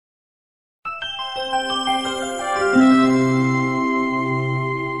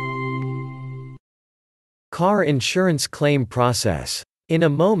Car insurance claim process. In a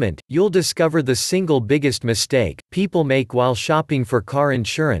moment, you'll discover the single biggest mistake people make while shopping for car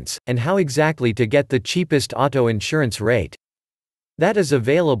insurance, and how exactly to get the cheapest auto insurance rate that is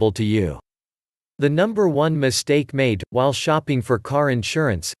available to you. The number one mistake made while shopping for car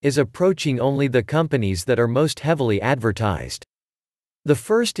insurance is approaching only the companies that are most heavily advertised. The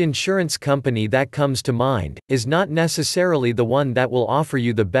first insurance company that comes to mind is not necessarily the one that will offer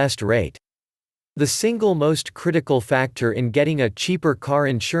you the best rate. The single most critical factor in getting a cheaper car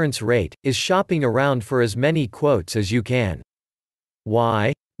insurance rate is shopping around for as many quotes as you can.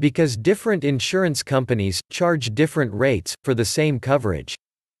 Why? Because different insurance companies charge different rates for the same coverage.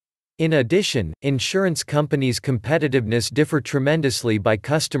 In addition, insurance companies' competitiveness differ tremendously by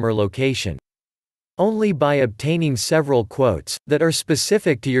customer location. Only by obtaining several quotes that are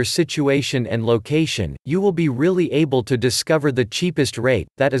specific to your situation and location, you will be really able to discover the cheapest rate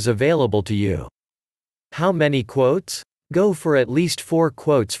that is available to you. How many quotes? Go for at least 4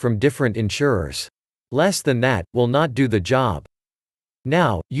 quotes from different insurers. Less than that will not do the job.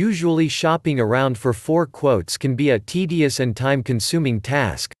 Now, usually shopping around for 4 quotes can be a tedious and time-consuming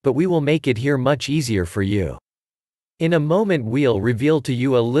task, but we will make it here much easier for you. In a moment we'll reveal to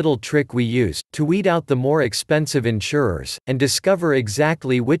you a little trick we use to weed out the more expensive insurers and discover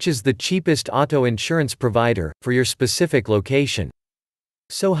exactly which is the cheapest auto insurance provider for your specific location.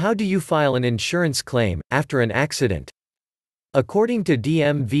 So how do you file an insurance claim after an accident? According to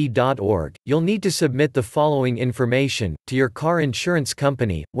dmv.org, you'll need to submit the following information to your car insurance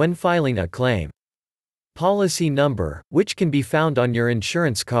company when filing a claim. Policy number, which can be found on your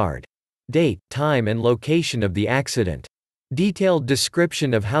insurance card. Date, time and location of the accident. Detailed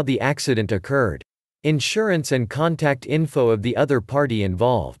description of how the accident occurred. Insurance and contact info of the other party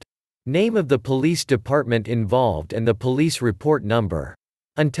involved. Name of the police department involved and the police report number.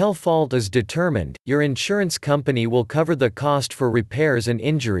 Until fault is determined, your insurance company will cover the cost for repairs and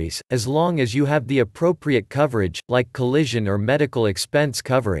injuries, as long as you have the appropriate coverage, like collision or medical expense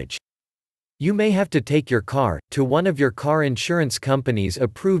coverage. You may have to take your car to one of your car insurance company's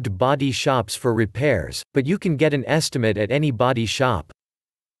approved body shops for repairs, but you can get an estimate at any body shop.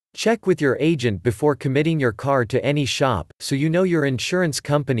 Check with your agent before committing your car to any shop, so you know your insurance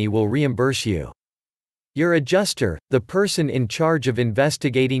company will reimburse you. Your adjuster, the person in charge of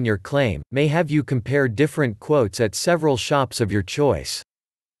investigating your claim, may have you compare different quotes at several shops of your choice.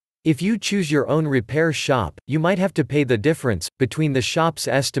 If you choose your own repair shop, you might have to pay the difference between the shop's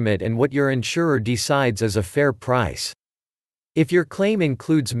estimate and what your insurer decides as a fair price. If your claim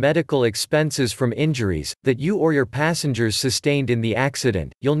includes medical expenses from injuries that you or your passengers sustained in the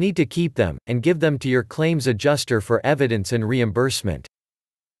accident, you'll need to keep them and give them to your claims adjuster for evidence and reimbursement.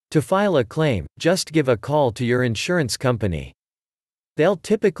 To file a claim, just give a call to your insurance company. They'll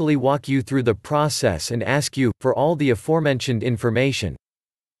typically walk you through the process and ask you for all the aforementioned information.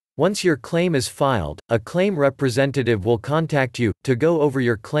 Once your claim is filed, a claim representative will contact you to go over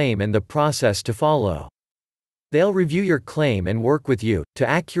your claim and the process to follow. They'll review your claim and work with you to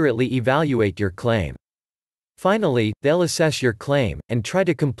accurately evaluate your claim. Finally, they'll assess your claim and try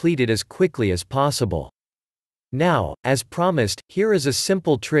to complete it as quickly as possible. Now, as promised, here is a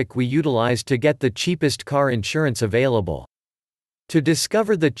simple trick we utilize to get the cheapest car insurance available. To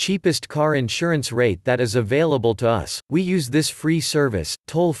discover the cheapest car insurance rate that is available to us, we use this free service,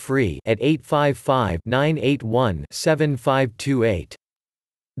 toll-free, at 855-981-7528.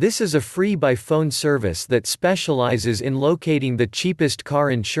 This is a free by-phone service that specializes in locating the cheapest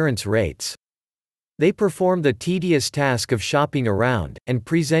car insurance rates. They perform the tedious task of shopping around, and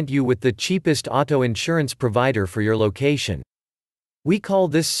present you with the cheapest auto insurance provider for your location. We call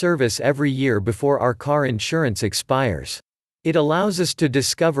this service every year before our car insurance expires. It allows us to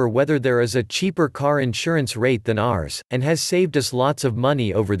discover whether there is a cheaper car insurance rate than ours, and has saved us lots of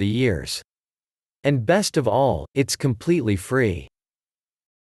money over the years. And best of all, it's completely free.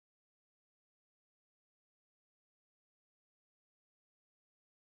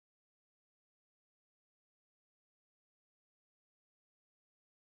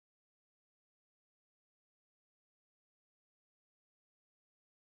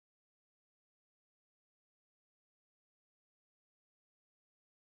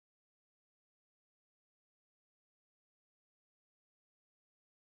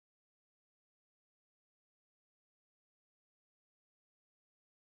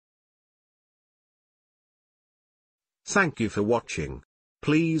 Thank you for watching.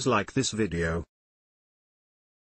 Please like this video,